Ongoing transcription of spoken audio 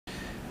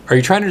Are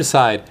you trying to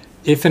decide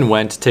if and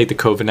when to take the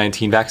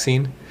COVID-19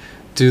 vaccine?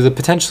 Do the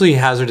potentially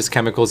hazardous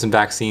chemicals in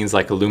vaccines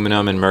like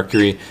aluminum and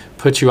mercury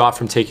put you off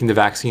from taking the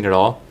vaccine at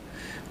all?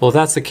 Well, if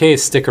that's the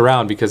case, stick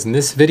around because in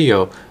this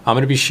video, I'm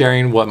going to be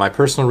sharing what my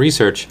personal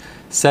research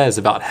says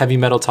about heavy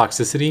metal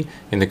toxicity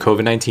in the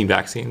COVID-19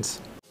 vaccines.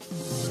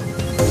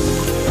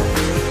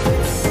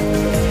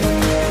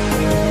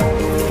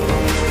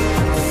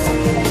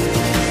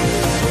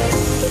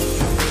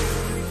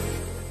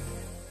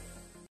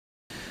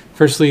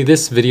 Firstly,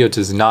 this video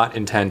does not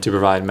intend to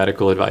provide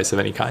medical advice of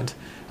any kind.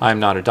 I am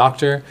not a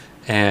doctor,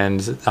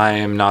 and I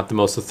am not the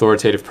most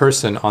authoritative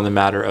person on the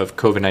matter of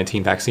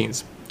COVID-19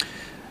 vaccines.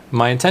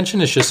 My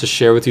intention is just to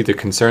share with you the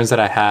concerns that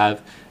I have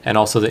and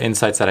also the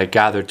insights that I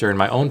gathered during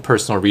my own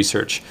personal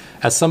research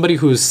as somebody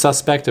who is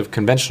suspect of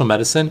conventional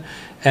medicine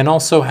and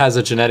also has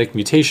a genetic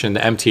mutation, the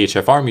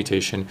MTHFR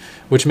mutation,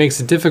 which makes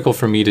it difficult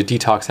for me to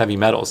detox heavy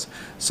metals.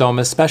 So I'm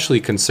especially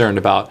concerned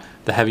about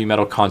the heavy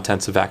metal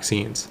contents of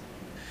vaccines.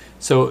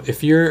 So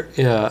if you're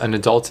an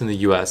adult in the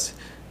US,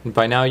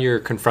 by now you're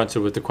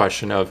confronted with the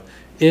question of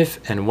if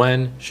and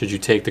when should you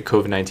take the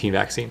COVID-19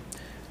 vaccine.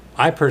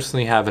 I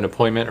personally have an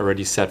appointment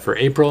already set for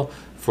April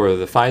for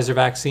the Pfizer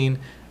vaccine,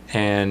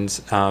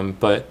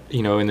 but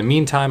in the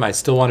meantime, I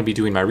still want to be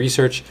doing my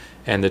research.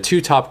 And the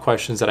two top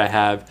questions that I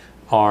have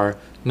are: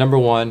 number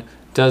one,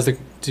 do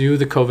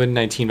the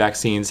COVID-19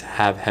 vaccines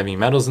have heavy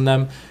metals in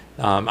them?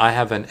 I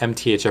have an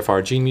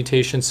MTHFR gene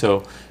mutation,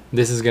 so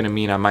this is going to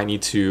mean I might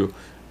need to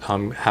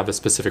have a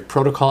specific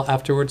protocol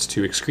afterwards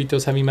to excrete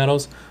those heavy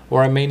metals,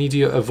 or I may need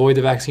to avoid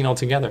the vaccine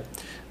altogether.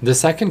 The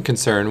second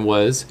concern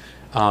was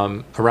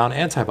around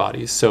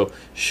antibodies. So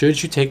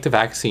should you take the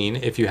vaccine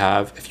if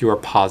you are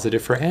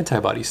positive for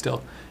antibodies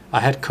still?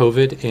 I had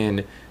COVID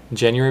in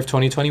January of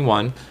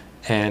 2021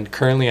 and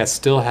currently I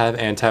still have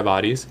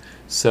antibodies.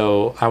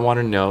 So I want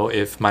to know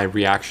if my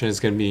reaction is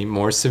going to be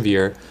more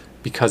severe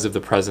because of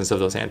the presence of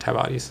those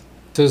antibodies.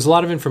 So there's a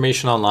lot of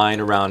information online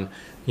around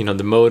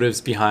the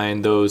motives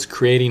behind those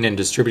creating and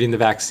distributing the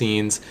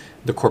vaccines,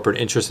 the corporate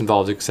interest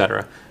involved,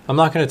 etc. I'm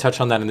not going to touch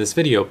on that in this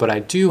video, but I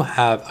do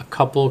have a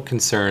couple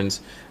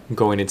concerns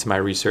going into my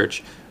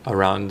research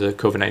around the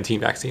COVID-19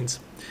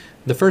 vaccines.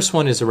 The first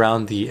one is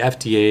around the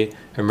FDA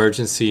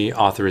emergency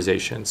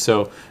authorization.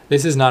 So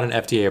this is not an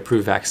FDA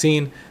approved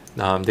vaccine.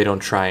 They don't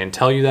try and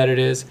tell you that it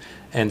is.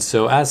 And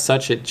so as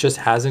such, it just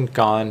hasn't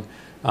gone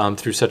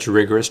through such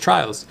rigorous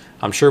trials.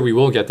 I'm sure we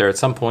will get there at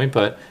some point,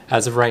 but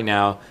as of right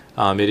now,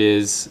 it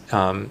is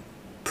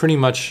pretty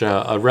much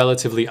a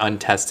relatively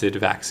untested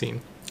vaccine.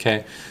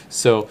 Okay,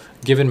 so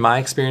given my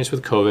experience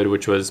with COVID,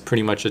 which was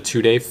pretty much a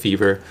 2-day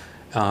fever,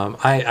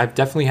 I've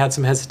definitely had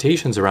some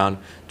hesitations around,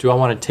 do I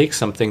want to take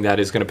something that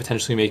is going to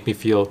potentially make me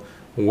feel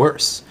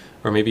worse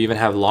or maybe even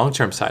have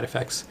long-term side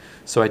effects?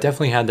 So I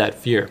definitely had that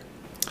fear.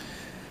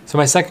 So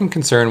my second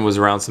concern was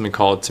around something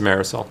called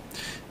tamarisal.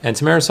 And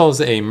tamarisal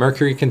is a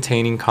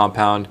mercury-containing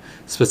compound,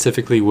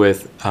 specifically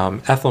with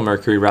ethyl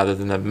mercury rather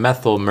than the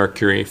methyl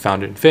mercury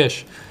found in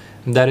fish,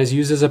 that is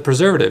used as a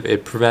preservative.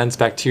 It prevents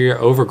bacteria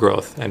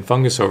overgrowth and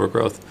fungus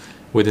overgrowth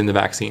within the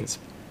vaccines.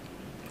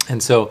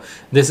 And so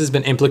this has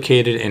been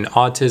implicated in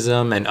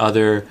autism and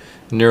other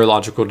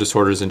neurological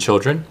disorders in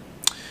children.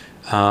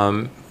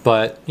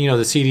 But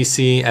the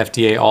CDC,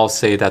 FDA all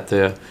say that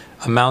the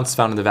amounts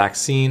found in the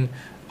vaccine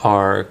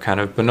are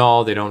kind of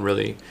banal. They don't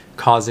really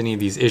cause any of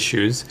these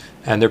issues,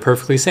 and they're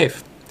perfectly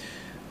safe.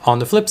 On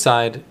the flip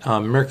side,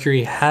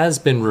 mercury has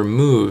been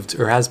removed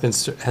or has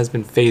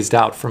been phased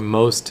out from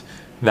most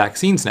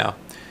vaccines now.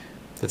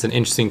 That's an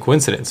interesting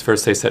coincidence.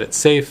 First they said it's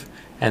safe,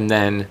 and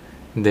then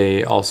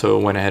they also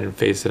went ahead and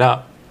phased it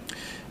out.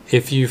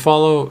 If you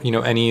follow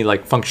any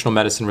functional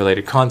medicine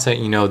related content,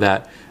 you know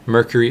that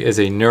mercury is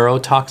a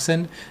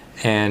neurotoxin,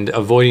 and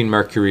avoiding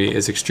mercury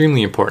is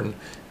extremely important.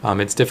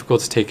 It's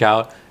difficult to take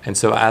out, and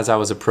so as I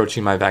was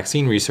approaching my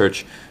vaccine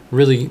research,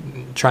 really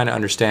trying to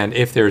understand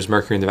if there's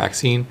mercury in the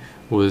vaccine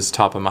was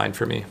top of mind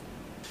for me.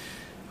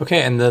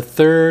 Okay, and the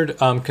third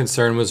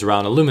concern was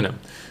around aluminum.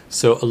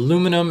 So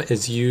aluminum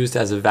is used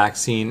as a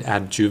vaccine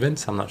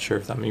adjuvant. I'm not sure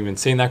if I'm even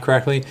saying that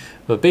correctly,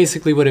 but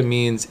basically what it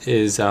means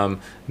is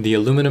the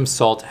aluminum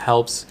salt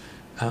helps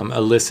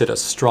elicit a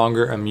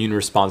stronger immune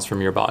response from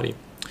your body.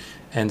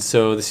 And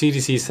so the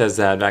CDC says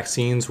that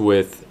vaccines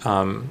with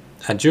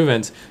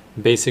adjuvants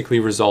basically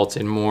result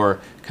in more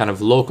kind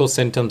of local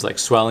symptoms like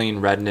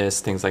swelling, redness,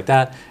 things like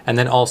that, and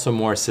then also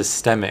more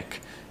systemic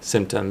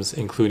symptoms,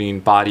 including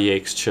body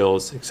aches,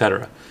 chills,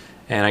 etc.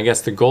 And I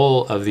guess the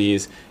goal of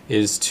these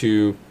is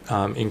to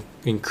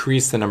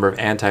increase the number of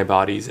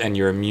antibodies and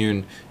your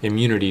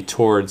immunity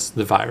towards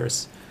the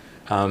virus.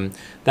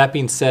 That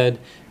being said,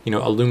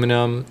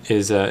 aluminum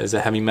is a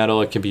heavy metal.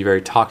 It can be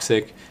very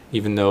toxic,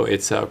 even though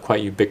it's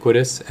quite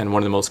ubiquitous and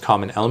one of the most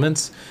common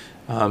elements.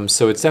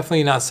 So it's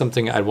definitely not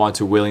something I'd want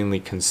to willingly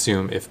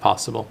consume if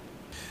possible.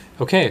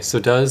 Okay, so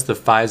does the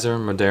Pfizer,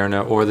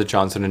 Moderna, or the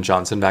Johnson &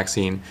 Johnson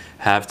vaccine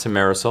have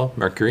tamarisal,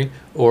 mercury,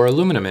 or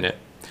aluminum in it?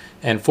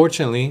 And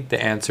fortunately,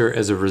 the answer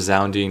is a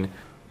resounding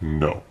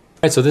no.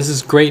 Right, so this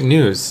is great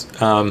news,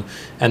 and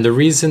the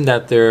reason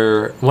that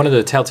one of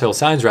the telltale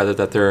signs rather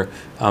that there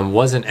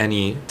wasn't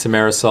any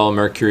tamarisal,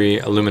 mercury,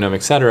 aluminum,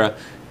 etc.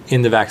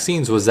 in the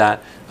vaccines was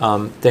that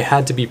they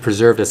had to be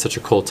preserved at such a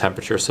cold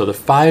temperature. So the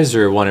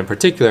Pfizer one in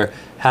particular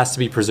has to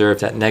be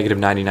preserved at negative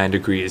 99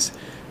 degrees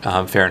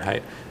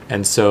Fahrenheit.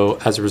 And so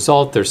as a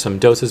result, there's some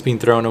doses being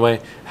thrown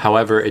away.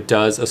 However, it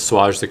does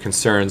assuage the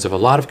concerns of a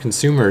lot of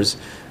consumers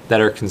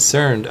that are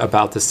concerned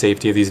about the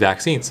safety of these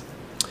vaccines.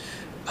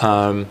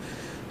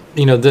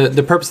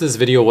 The purpose of this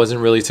video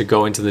wasn't really to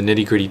go into the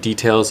nitty-gritty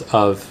details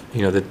of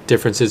the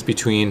differences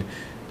between,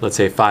 let's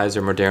say,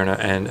 Pfizer, Moderna,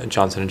 and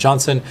Johnson &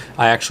 Johnson.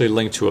 I actually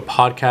linked to a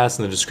podcast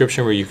in the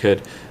description where you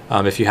could,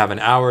 if you have an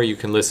hour, you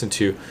can listen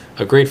to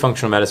a great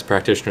functional medicine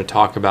practitioner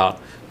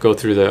go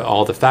through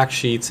all the fact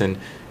sheets and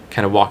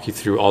kind of walk you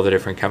through all the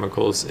different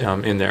chemicals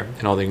in there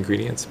and all the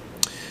ingredients.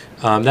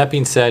 That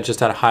being said,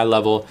 just at a high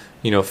level,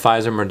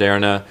 Pfizer,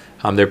 Moderna,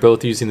 they're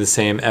both using the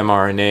same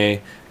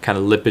mRNA kind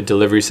of lipid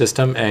delivery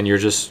system, and you're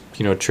just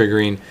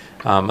triggering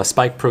a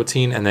spike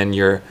protein, and then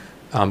your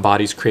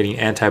body's creating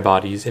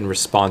antibodies in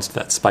response to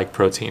that spike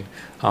protein.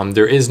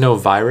 There is no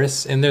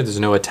virus in there. There's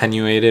no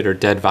attenuated or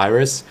dead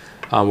virus,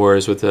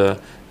 whereas with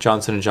the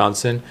Johnson &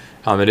 Johnson,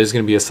 it is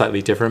going to be a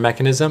slightly different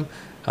mechanism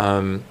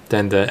than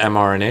the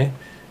mRNA.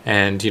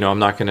 And I'm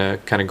not going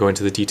to kind of go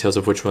into the details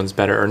of which one's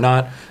better or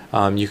not.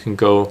 You can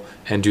go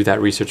and do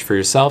that research for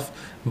yourself.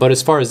 But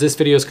as far as this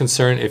video is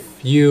concerned,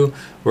 if you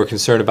were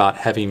concerned about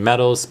heavy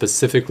metals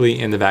specifically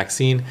in the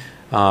vaccine,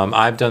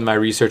 I've done my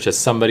research as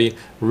somebody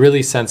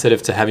really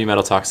sensitive to heavy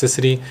metal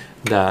toxicity,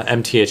 the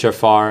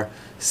MTHFR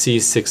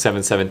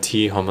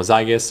C677T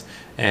homozygous,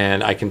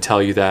 and I can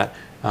tell you that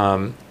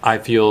I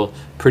feel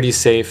pretty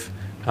safe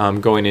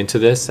going into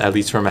this, at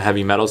least from a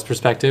heavy metals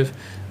perspective,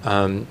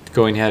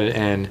 going ahead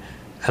and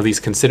at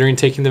least considering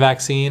taking the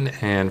vaccine,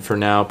 and for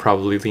now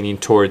probably leaning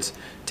towards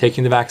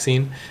taking the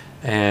vaccine.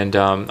 And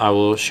I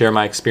will share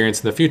my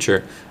experience in the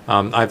future.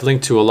 I've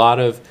linked to a lot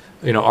of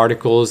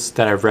articles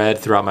that I've read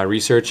throughout my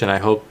research, and I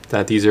hope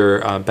that these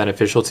are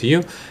beneficial to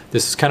you.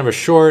 This is kind of a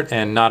short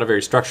and not a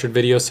very structured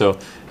video, so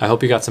I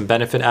hope you got some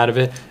benefit out of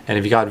it. And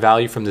if you got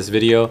value from this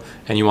video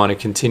and you want to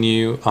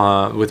continue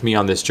with me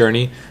on this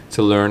journey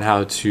to learn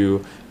how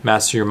to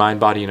master your mind,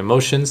 body, and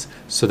emotions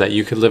so that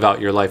you could live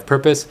out your life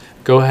purpose,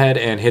 go ahead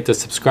and hit the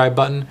subscribe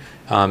button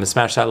and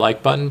smash that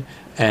like button,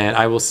 and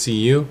I will see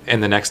you in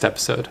the next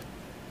episode.